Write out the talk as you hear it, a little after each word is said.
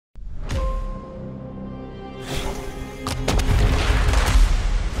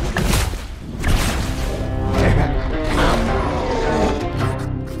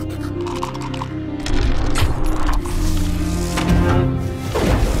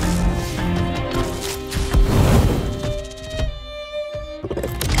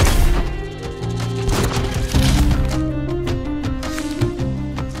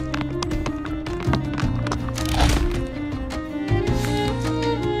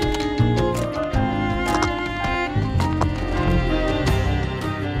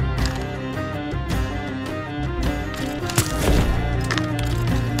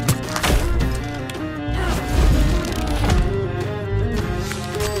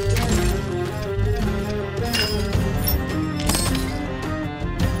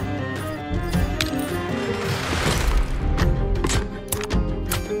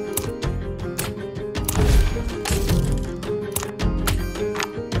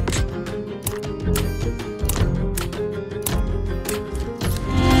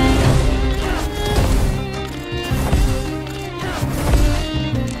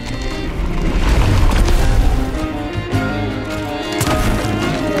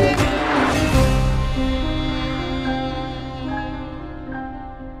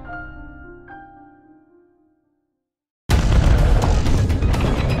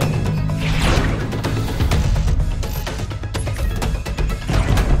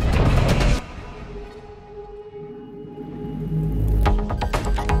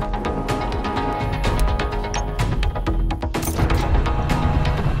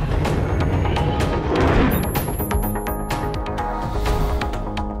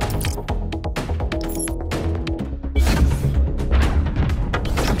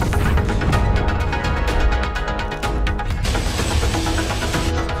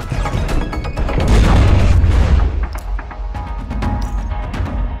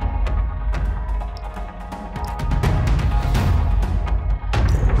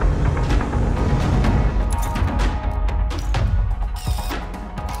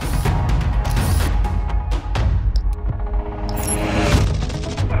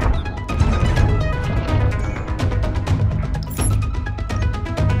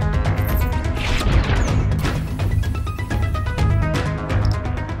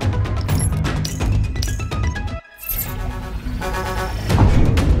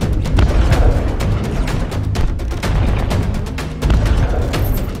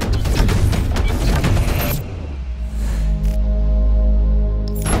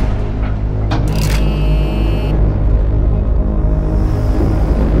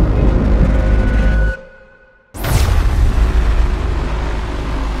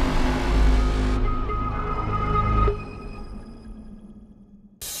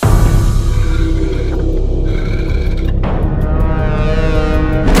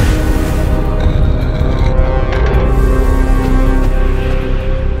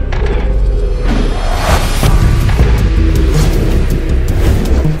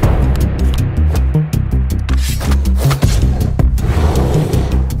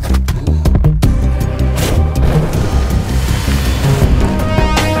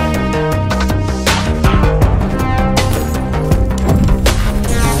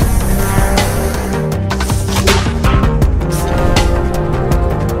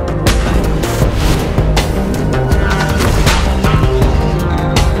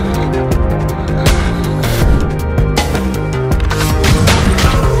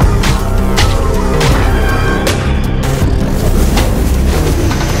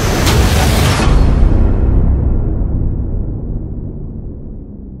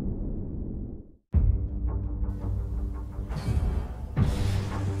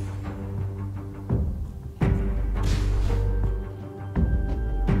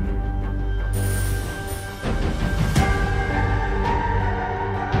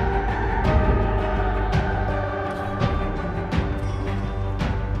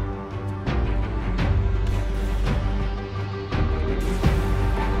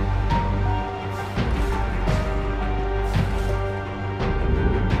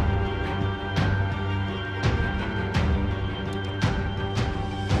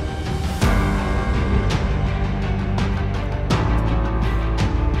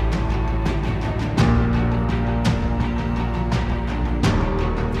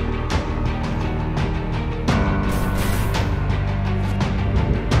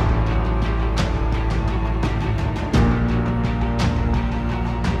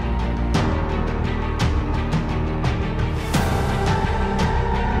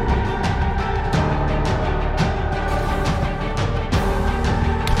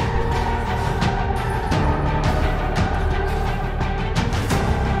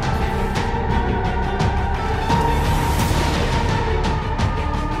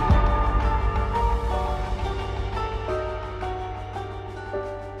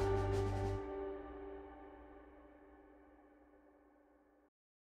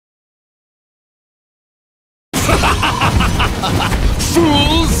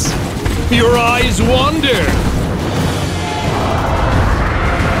Fools! Your eyes wander!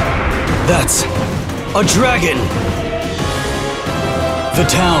 That's a dragon! The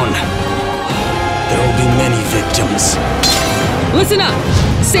town. There will be many victims. Listen up!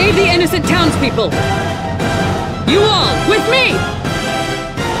 Save the innocent townspeople! You all, with me!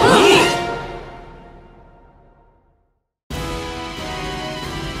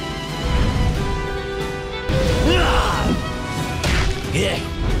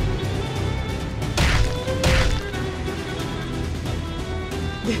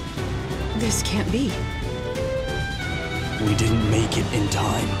 This can't be. We didn't make it in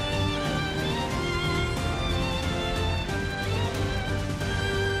time.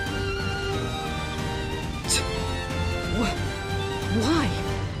 Why?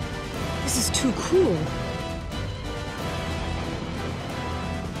 This is too cool.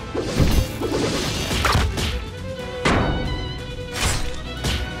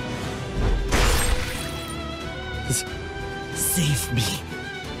 Save me.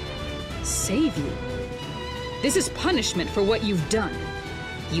 Save you? This is punishment for what you've done.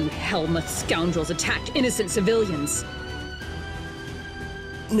 You Helmuth scoundrels attacked innocent civilians.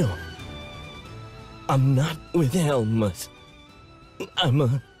 No. I'm not with Helmuth. I'm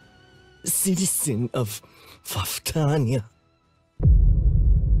a citizen of Faftania.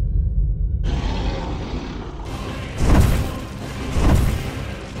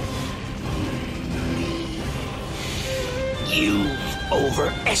 You've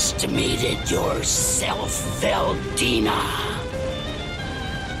overestimated yourself, Veldina.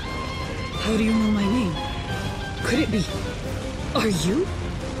 How do you know my name? Could it be... Are you?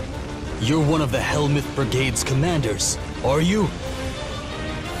 You're one of the Helmuth Brigade's commanders, are you?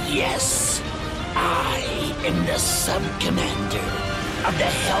 Yes, I am the sub-commander of the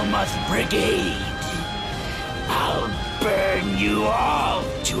Helmuth Brigade. I'll burn you all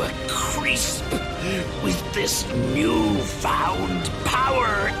to a crisp with this newfound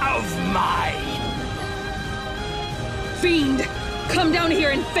power of mine. Fiend! Come down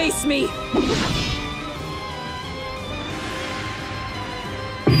here and face me!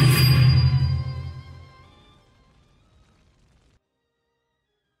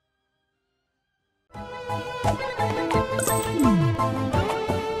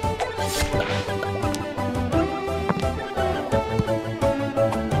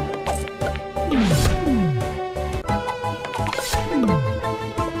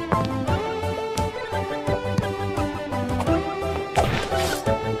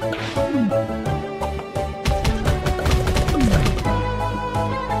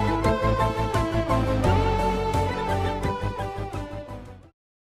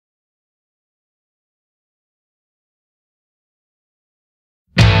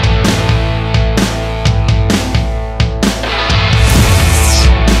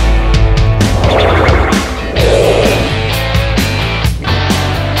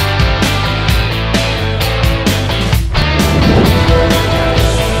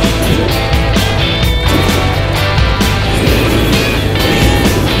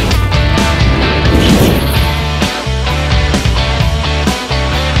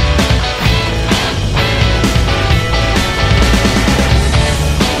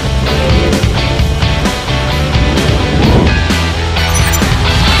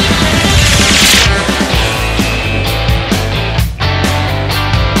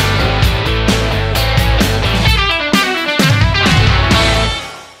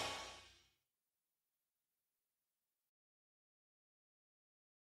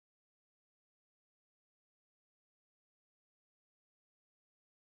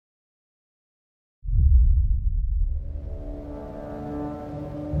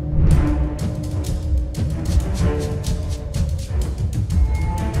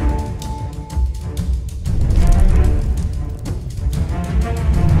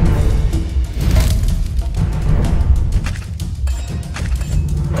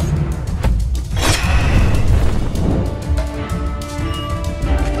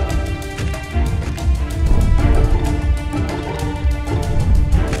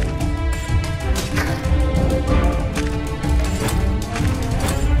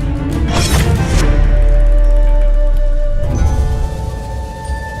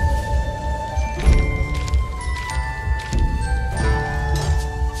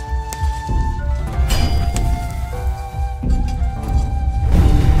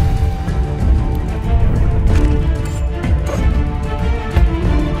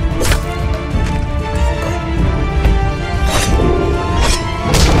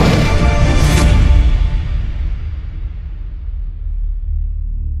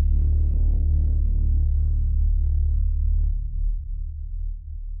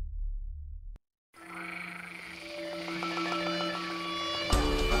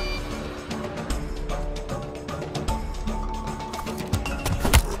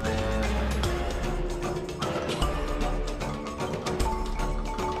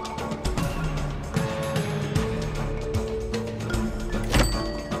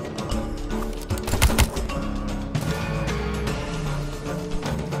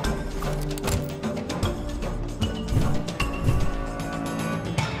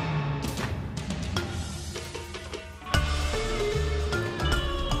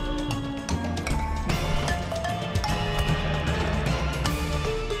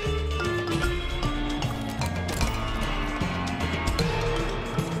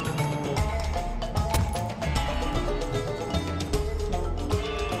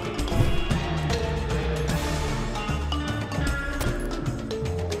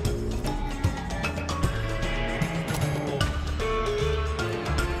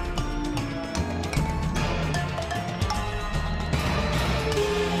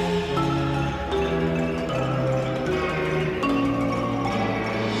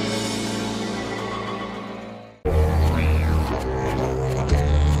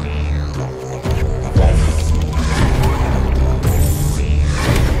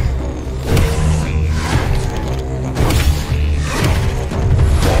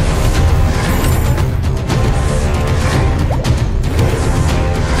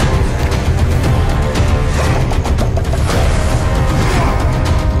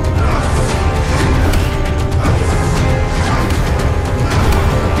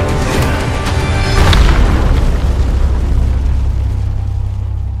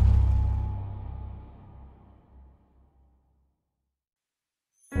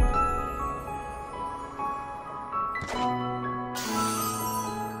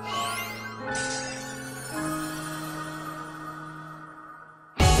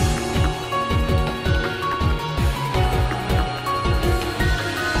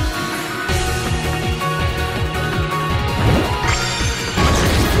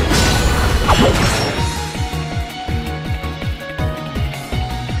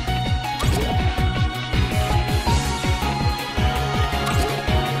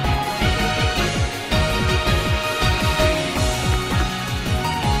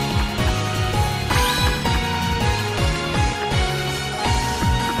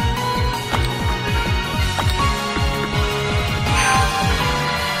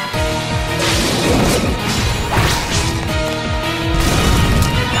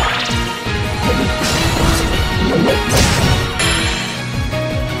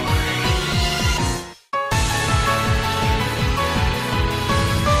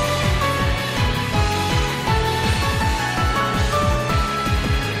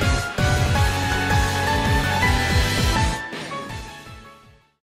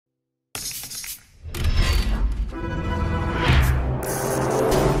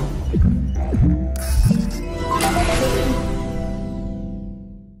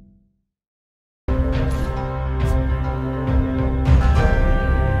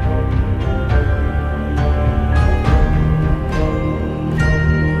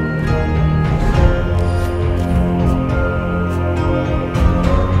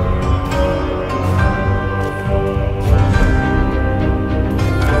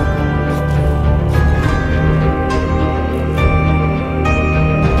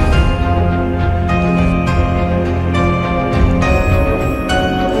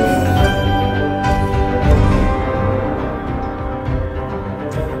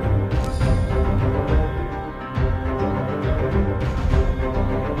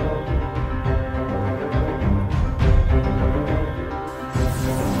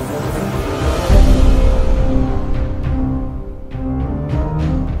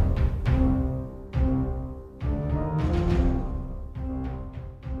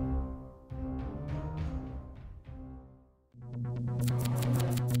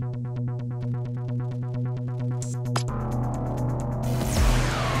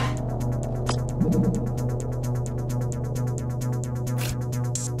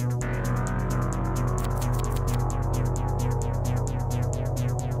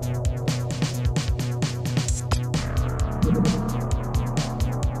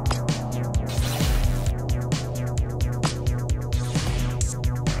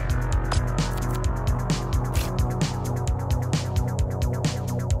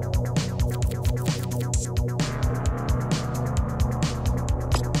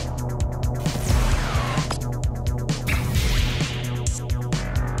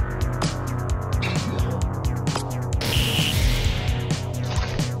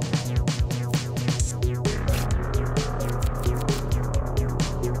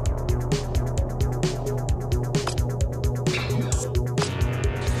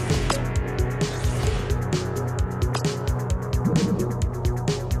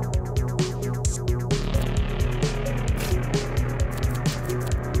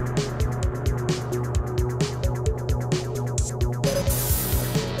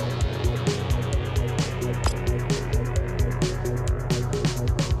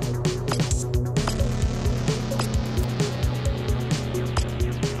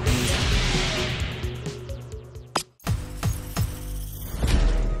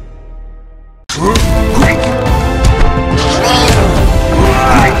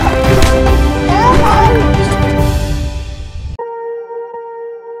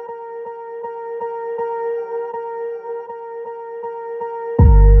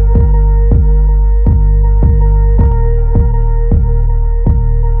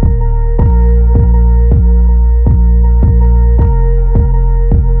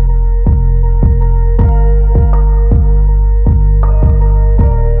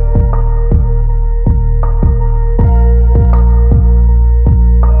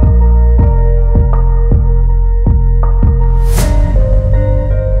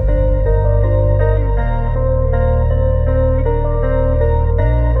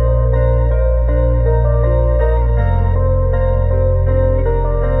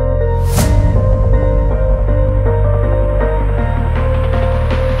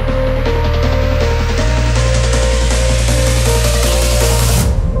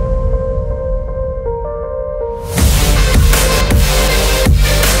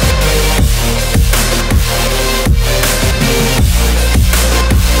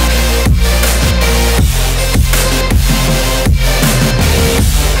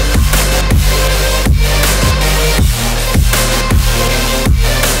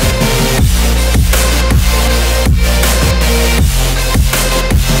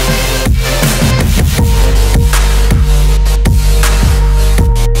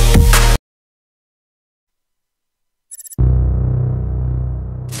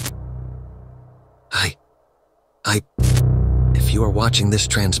 If you are watching this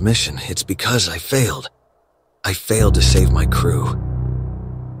transmission, it's because I failed. I failed to save my crew.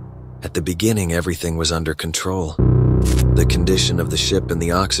 At the beginning, everything was under control. The condition of the ship and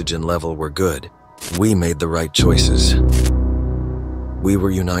the oxygen level were good. We made the right choices. We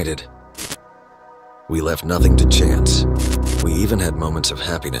were united. We left nothing to chance. We even had moments of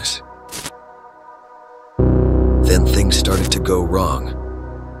happiness. Then things started to go wrong.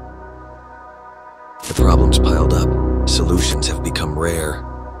 The problems piled up, solutions have become rare,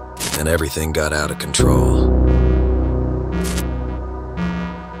 and everything got out of control.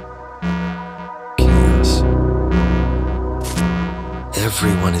 Chaos.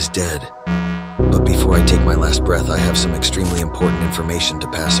 Everyone is dead. But before I take my last breath, I have some extremely important information to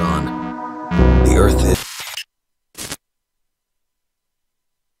pass on. The Earth is...